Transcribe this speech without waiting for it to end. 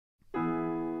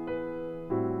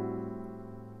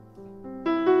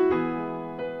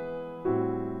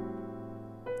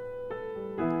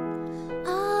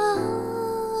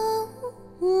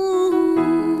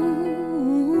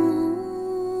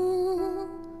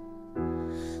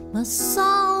My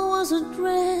soul was a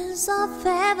dress of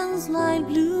heaven's light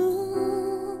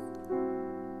blue.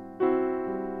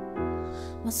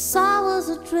 My soul was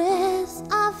a dress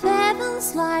of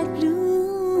heaven's light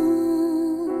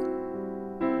blue.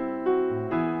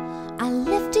 I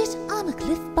left it on a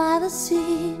cliff by the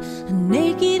sea, and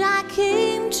naked I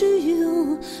came to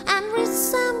you, and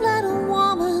resembled a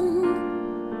woman.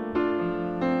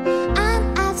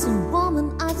 And as a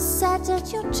woman I sat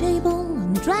at your table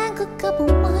and drank a cup of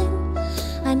wine,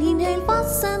 and inhaled the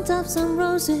scent of some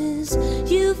roses.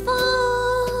 You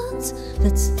thought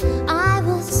that I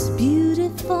was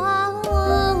beautiful.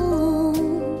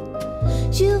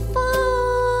 You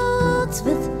thought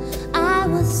that I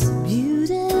was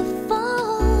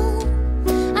beautiful,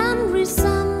 and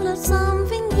resembled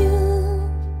something you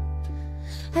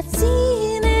had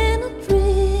seen in a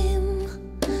dream.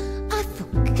 I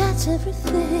forgot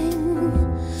everything.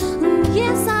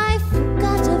 Yes, I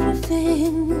forgot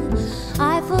everything.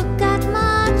 I forgot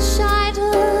my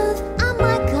childhood and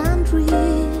my country,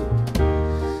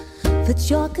 that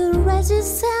your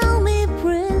caresses held me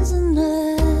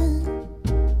prisoner.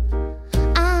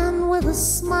 And with a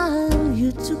smile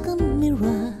you took a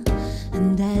mirror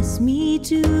and asked me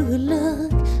to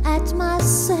look at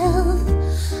myself.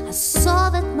 I saw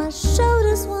that my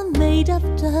shoulders were made of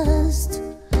dust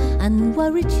and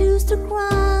were reduced to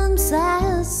crumbs.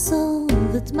 I saw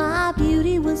that my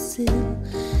beauty was still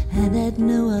and had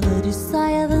no other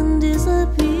desire than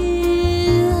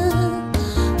disappear.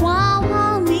 Wow,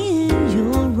 hold me in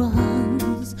your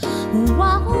arms.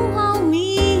 Wow, hold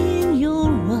me in your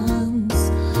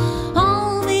arms.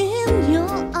 Hold me in your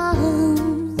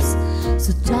arms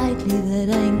so tightly that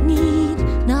I need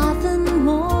nothing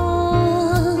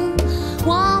more.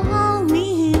 Wow, hold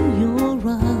me in your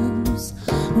arms.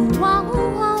 Wow,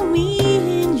 hold me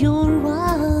in your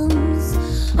arms.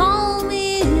 Hold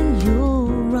me in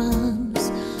your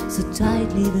arms so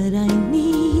tightly that I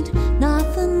need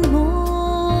nothing more.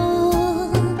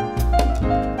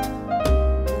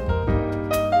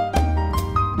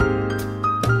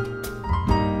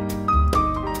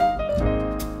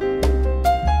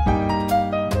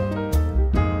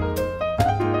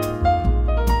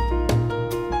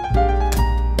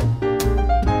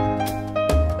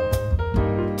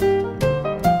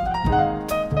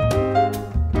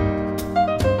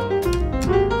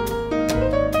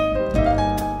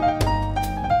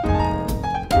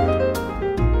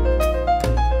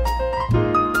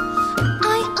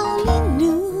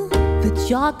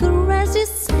 Your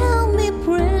caresses held me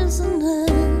prisoner,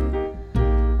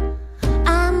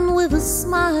 and with a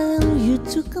smile you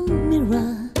took a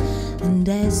mirror and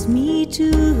asked me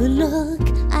to look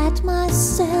at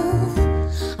myself.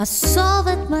 I saw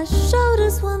that my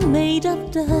shoulders were made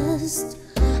of dust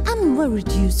and were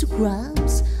reduced to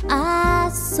crumbs. I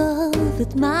saw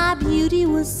that my beauty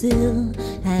was still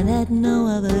and had no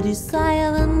other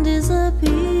desire than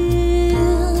disappear.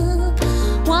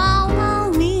 Wow,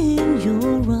 hold me in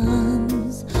your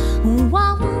arms.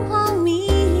 Wow.